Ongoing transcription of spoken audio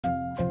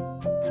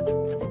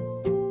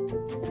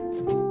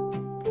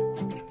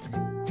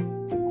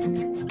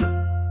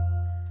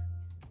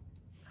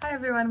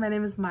everyone, my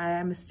name is Maya.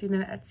 I'm a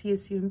student at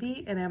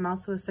CSUMB and I'm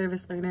also a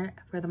service learner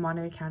for the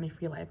Monterey County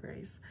Free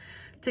Libraries.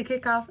 To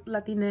kick off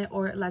Latine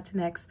or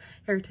Latinx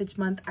Heritage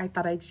Month, I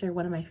thought I'd share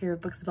one of my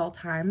favorite books of all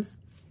times,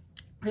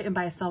 written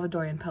by a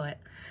Salvadorian poet.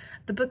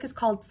 The book is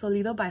called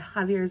Solito by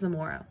Javier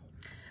Zamora.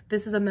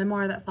 This is a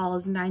memoir that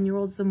follows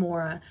 9-year-old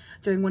Zamora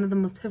during one of the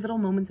most pivotal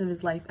moments of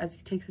his life as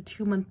he takes a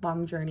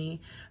 2-month-long journey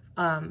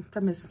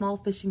from his small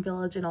fishing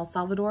village in El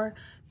Salvador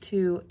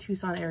to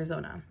Tucson,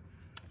 Arizona.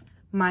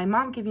 My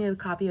mom gave me a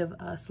copy of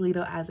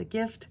Solito as a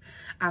gift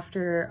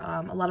after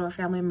a lot of our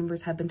family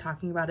members had been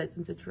talking about it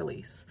since its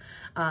release.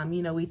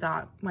 You know, we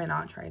thought, why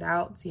not try it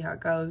out, see how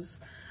it goes.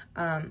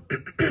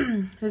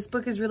 This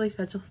book is really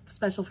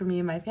special for me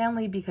and my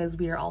family because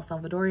we are all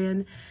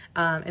Salvadorian,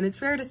 and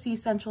it's rare to see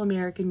Central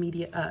American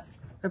media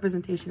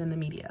representation in the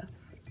media.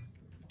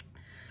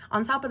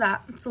 On top of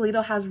that,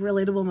 Solito has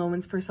relatable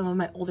moments for some of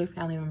my older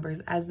family members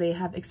as they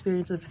have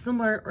experience of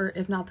similar, or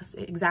if not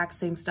the exact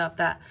same stuff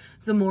that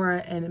Zamora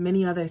and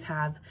many others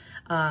have,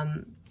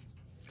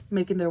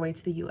 making their way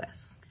to the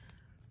US.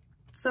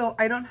 So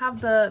I don't have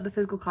the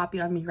physical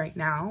copy on me right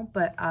now,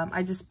 but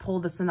I just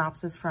pulled the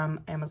synopsis from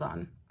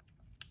Amazon.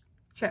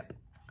 Trip.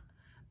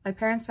 My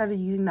parents started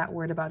using that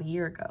word about a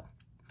year ago.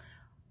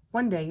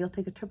 One day you'll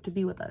take a trip to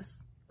be with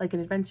us, like an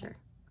adventure.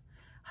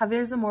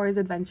 Javier Zamora's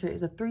adventure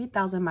is a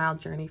 3,000-mile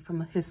journey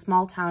from his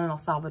small town in El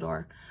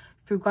Salvador,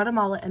 through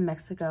Guatemala and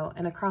Mexico,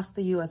 and across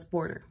the U.S.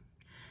 border.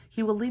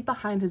 He will leave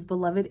behind his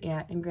beloved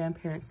aunt and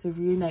grandparents to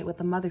reunite with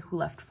a mother who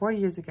left 4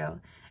 years ago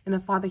and a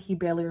father he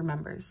barely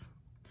remembers.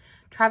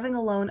 Traveling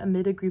alone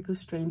amid a group of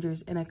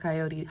strangers and a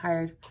coyote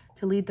hired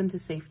to lead them to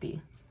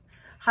safety.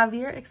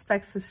 Javier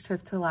expects this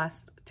trip to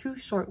last 2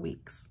 short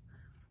weeks.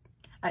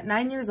 At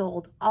 9 years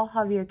old, all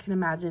Javier can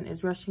imagine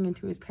is rushing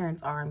into his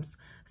parents' arms,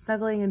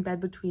 snuggling in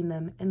bed between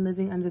them, and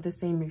living under the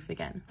same roof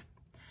again.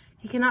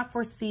 He cannot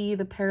foresee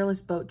the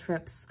perilous boat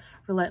trips,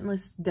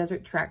 relentless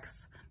desert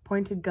treks,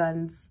 pointed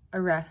guns,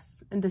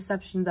 arrests, and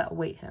deceptions that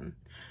await him.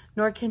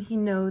 Nor can he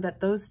know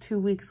that those 2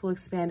 weeks will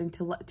expand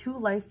into 2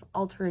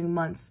 life-altering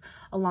months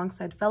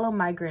alongside fellow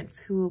migrants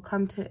who will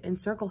come to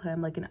encircle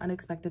him like an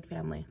unexpected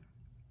family.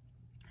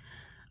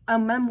 A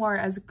memoir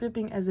as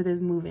gripping as it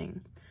is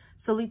moving,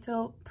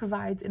 Solito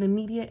provides an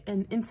immediate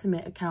and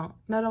intimate account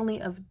not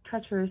only of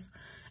treacherous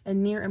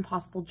and near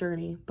impossible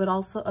journey, but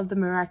also of the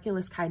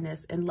miraculous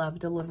kindness and love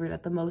delivered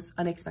at the most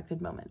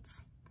unexpected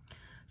moments.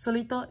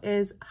 Solito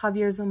is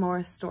Javier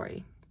Zamora's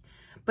story,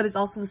 but it's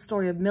also the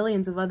story of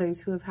millions of others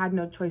who have had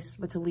no choice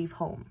but to leave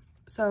home.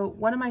 So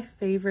one of my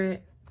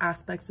favorite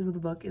aspects of the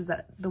book is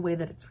that the way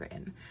that it's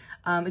written.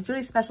 It's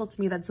really special to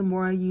me that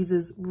Zamora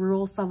uses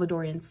rural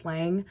Salvadorian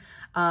slang.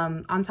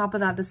 On top of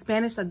that, the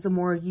Spanish that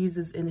Zamora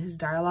uses in his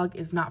dialogue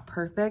is not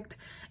perfect,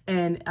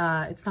 and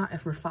it's not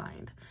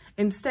refined.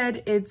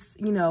 Instead, it's,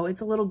 you know,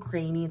 it's a little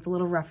grainy, it's a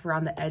little rough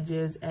around the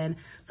edges, and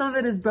some of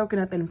it is broken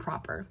up and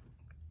improper.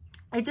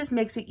 It just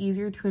makes it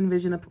easier to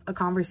envision a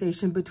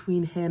conversation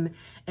between him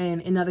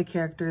and another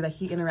character that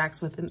he interacts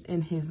with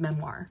in his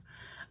memoir.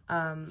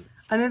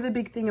 Another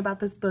big thing about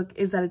this book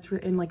is that it's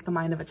written like the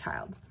mind of a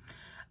child,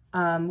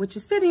 which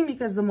is fitting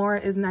because Zamora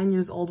is 9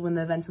 years old when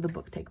the events of the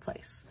book take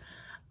place.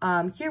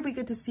 Here we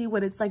get to see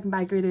what it's like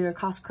migrating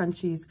across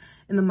countries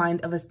in the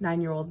mind of a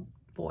 9-year-old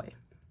boy.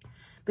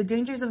 The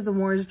dangers of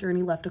Zamora's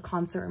journey left a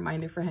constant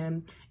reminder for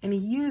him, and he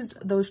used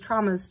those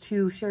traumas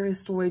to share his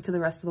story to the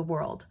rest of the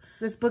world.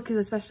 This book is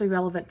especially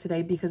relevant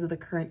today because of the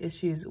current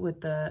issues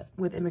with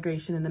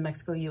immigration in the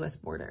Mexico-US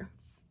border.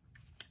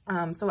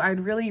 So I'd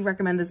really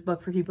recommend this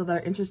book for people that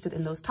are interested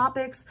in those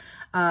topics,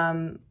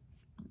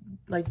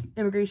 like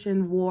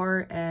immigration,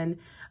 war, and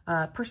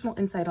personal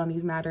insight on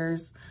these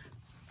matters.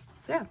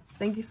 So yeah,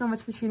 thank you so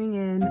much for tuning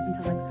in.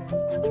 Until next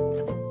time.